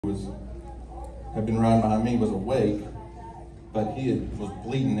had been riding behind me was awake, but was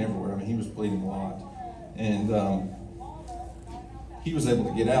bleeding everywhere. I mean, he was bleeding a lot, and he was able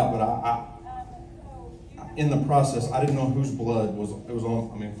to get out. But I in the process, I didn't know whose blood was. It was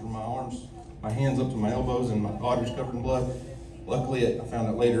on. I mean, from my arms, my hands up to my elbows, and my daughter's covered in blood. Luckily, I found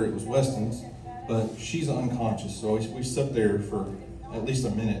out later it was Weston's, but she's unconscious. So we sat there for at least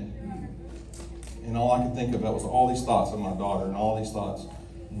a minute, and all I could think about was all these thoughts of my daughter and all these thoughts.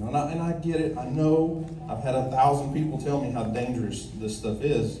 You know, and I get it. I know I've had 1,000 people tell me how dangerous this stuff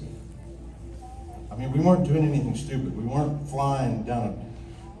is. I mean, we weren't doing anything stupid. We weren't flying down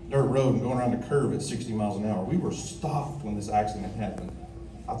a dirt road and going around a curve at 60 miles an hour. We were stopped when this accident happened.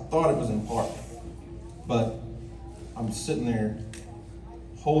 I thought it was in park, but I'm sitting there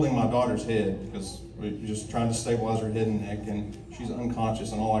holding my daughter's head because we're just trying to stabilize her head and neck, and she's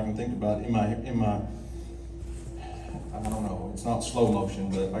unconscious, and all I can think about in my I don't know, it's not slow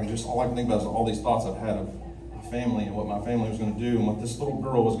motion, but all I can think about is all these thoughts I've had of my family and what my family was going to do and what this little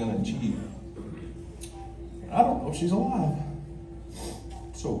girl was going to achieve. I don't know if she's alive.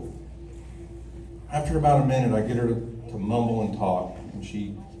 So after about a minute, I get her to mumble and talk, and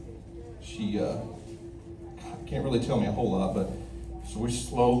she can't really tell me a whole lot, but so we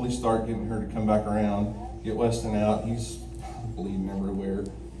slowly start getting her to come back around, get Weston out. He's bleeding everywhere,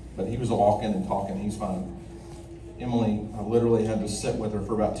 but he was walking and talking. He's fine. Emily, I literally had to sit with her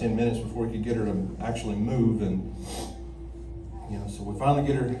for about 10 minutes before we could get her to actually move, and so we finally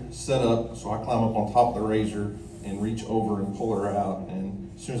get her set up. So I climb up on top of the razor and reach over and pull her out,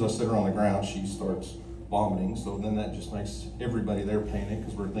 and as soon as I sit her on the ground, she starts vomiting. So then that just makes everybody there panic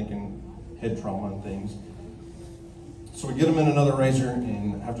because we're thinking head trauma and things. So we get them in another razor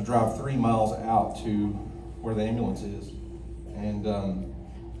and have to drive 3 miles out to where the ambulance is. And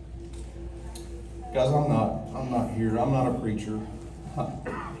guys, I'm not here. I'm not a preacher. But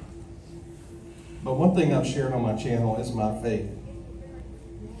one thing I've shared on my channel is my faith.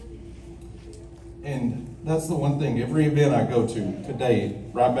 And that's the one thing, every event I go to today,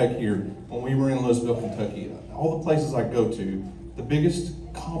 right back here, when we were in Louisville, Kentucky, all the places I go to, the biggest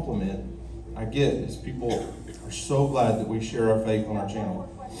compliment I get is people are so glad that we share our faith on our channel.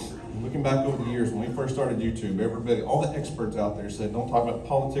 And looking back over the years, when we first started YouTube, everybody, all the experts out there said, don't talk about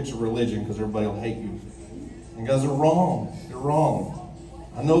politics or religion because everybody will hate you. And guys, they're wrong. They're wrong.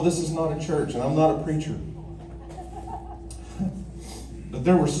 I know this is not a church, and I'm not a preacher. But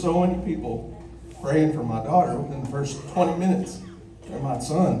there were so many people praying for my daughter within the first 20 minutes, and my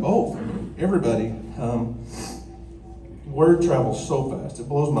son, both, everybody. Word travels so fast, it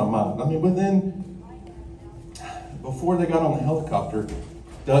blows my mind. I mean, before they got on the helicopter,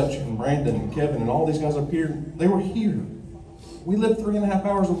 Dutch and Brandon and Kevin and all these guys up here, they were here. We lived 3.5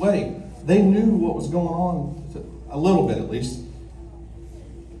 hours away. They knew what was going on, a little bit at least.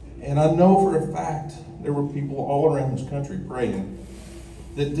 And I know for a fact there were people all around this country praying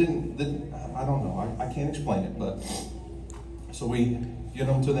that I don't know, I can't explain it, but so we get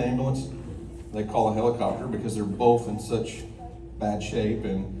them to the ambulance. They call a helicopter because they're both in such bad shape,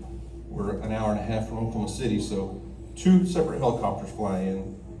 and we're 1.5 hours from Oklahoma City, so 2 separate helicopters fly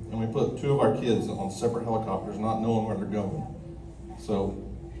in, and we put 2 of our kids on separate helicopters, not knowing where they're going. So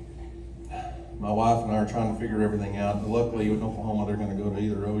my wife and I are trying to figure everything out. Luckily, in Oklahoma, they're going to go to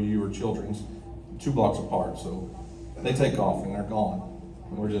either OU or Children's, 2 blocks apart. So they take off and they're gone.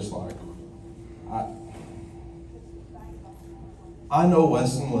 And we're just like, I know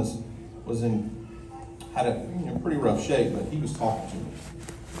Weston had a pretty rough shape, but he was talking to me.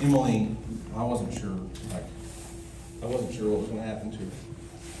 Emily, I wasn't sure what was going to happen to her.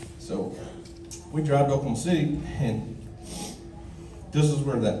 So we drive to Oklahoma City, and this is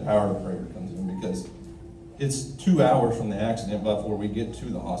where that power of prayer comes in, because it's 2 hours from the accident before we get to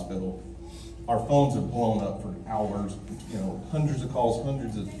the hospital. Our phones have blown up for hours, hundreds of calls,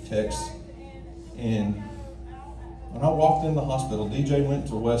 hundreds of texts. And when I walked in the hospital, DJ went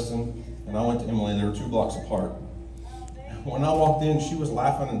to Weston and I went to Emily. They were 2 blocks apart. When I walked in, she was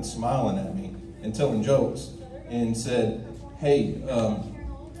laughing and smiling at me and telling jokes and said, hey,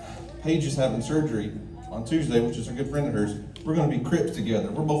 Paige is having surgery on Tuesday, which is a good friend of hers. We're going to be crips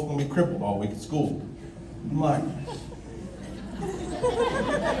together. We're both going to be crippled all week at school. I'm like,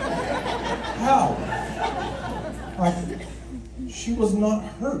 how? Like, she was not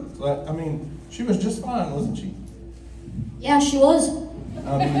hurt. I mean, she was just fine, wasn't she? Yeah, she was.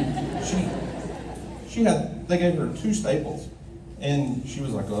 I mean, they gave her 2 staples, and she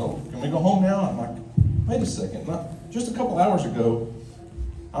was like, oh, can we go home now? I'm like, wait a second. Just a couple hours ago,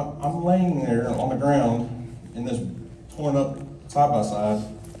 I'm laying there on the ground in this torn up side-by-side,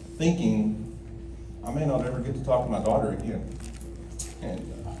 thinking I may not ever get to talk to my daughter again. And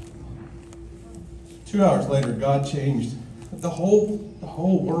 2 hours later, God changed the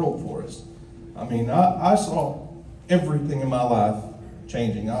whole world for us. I mean, I saw everything in my life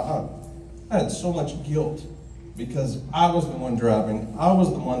changing. I had so much guilt because I was the one driving. I was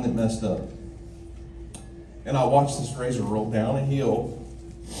the one that messed up. And I watched this razor roll down a hill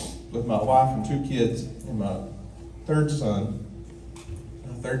with my wife and 2 kids, and my third son,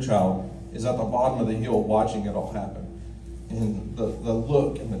 my third child, is at the bottom of the hill watching it all happen. And the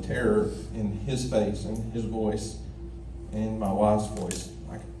look and the terror in his face and his voice and my wife's voice,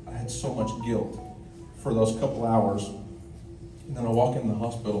 I had so much guilt for those couple hours. And then I walk in the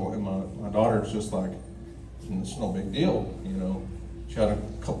hospital, and my daughter's just like, it's no big deal, you know. She had a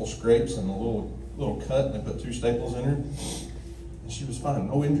couple scrapes and a little cut, and they put 2 staples in her. And she was fine,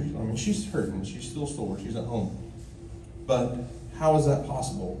 no injuries. I mean, she's hurting, she's still sore, she's at home. But how is that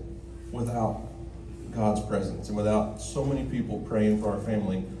possible without God's presence and without so many people praying for our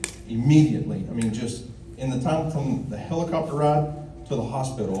family immediately? I mean, just in the time from the helicopter ride to the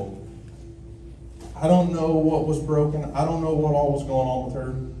hospital, I don't know what was broken. I don't know what all was going on with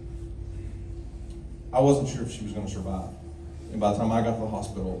her. I wasn't sure if she was going to survive. And by the time I got to the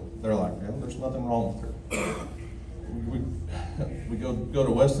hospital, they're like, well, there's nothing wrong with her. We go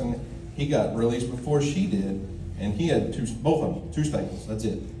to Weston. He got released before she did, and he had both of them, 2 staples. That's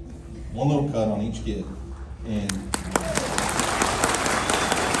it. 1 little cut on each kid. And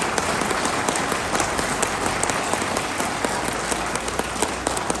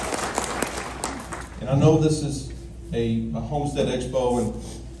I know this is a homestead expo, and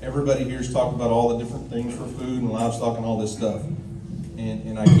everybody here is talking about all the different things for food and livestock and all this stuff.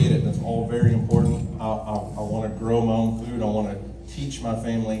 And I get it. That's all very important. I want to grow my own food. I want to teach my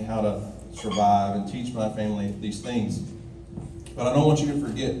family how to survive and teach my family these things. But I don't want you to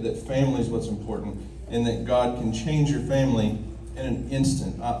forget that family is what's important, and that God can change your family in an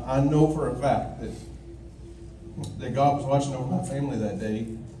instant. I know for a fact that God was watching over my family that day,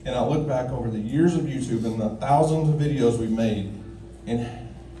 and I look back over the years of YouTube and the thousands of videos we've made, and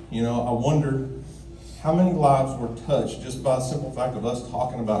you know, I wonder how many lives were touched just by the simple fact of us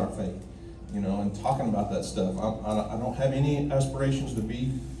talking about our faith, you know, and talking about that stuff. I don't have any aspirations to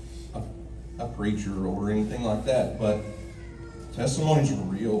be a preacher or anything like that, but testimonies are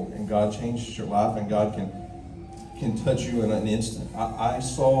real, and God changes your life, and God can touch you in an instant. I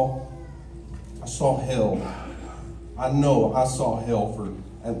saw hell. I know I saw hell for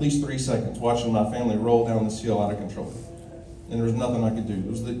at least 3 seconds watching my family roll down this hill out of control. And there was nothing I could do. It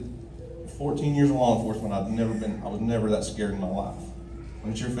was the 14 years of law enforcement. I was never that scared in my life.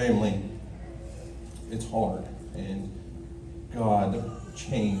 When it's your family, it's hard. And God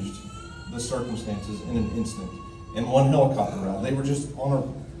changed the circumstances in an instant. In 1 helicopter ride, they were just on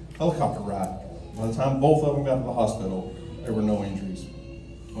a helicopter ride. By the time both of them got to the hospital, there were no injuries.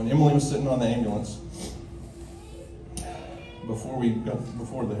 When Emily was sitting on the ambulance,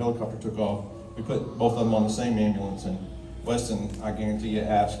 before the helicopter took off, we put both of them on the same ambulance, and Weston, I guarantee you,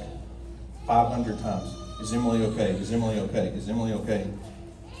 asked 500 times, is Emily okay? Is Emily okay? Is Emily okay?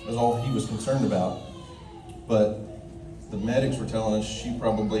 That's all he was concerned about. But the medics were telling us she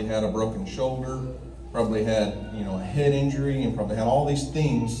probably had a broken shoulder, probably had, you know, a head injury, and probably had all these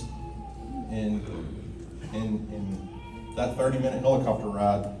things. And that 30-minute helicopter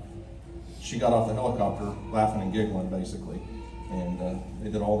ride, she got off the helicopter laughing and giggling, basically. And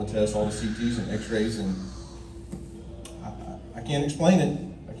they did all the tests, all the CTs and x-rays, and I can't explain it.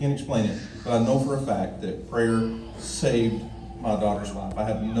 I can't explain it. But I know for a fact that prayer saved my daughter's life. I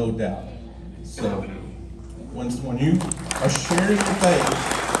have no doubt. So when you are sharing your faith,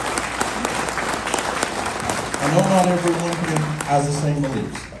 I know not everyone has the same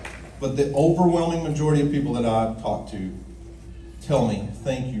beliefs, but the overwhelming majority of people that I've talked to tell me,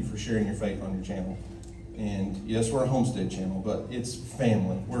 thank you for sharing your faith on your channel. And yes, we're a homestead channel, but it's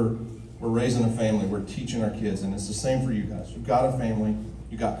family. We're raising a family. We're teaching our kids, and it's the same for you guys. You've got a family.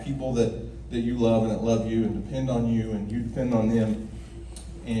 You've got people that you love and that love you and depend on you, and you depend on them.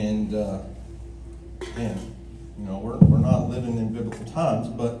 And man, you know, we're not living in biblical times,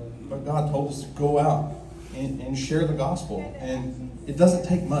 but God told us to go out and share the gospel. And it doesn't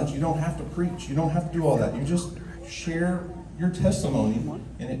take much. You don't have to preach. You don't have to do all that. You just share your testimony,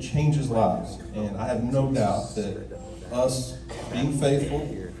 and it changes lives. And I have no doubt that us being faithful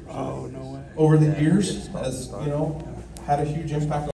over the years has, you know, had a huge impact on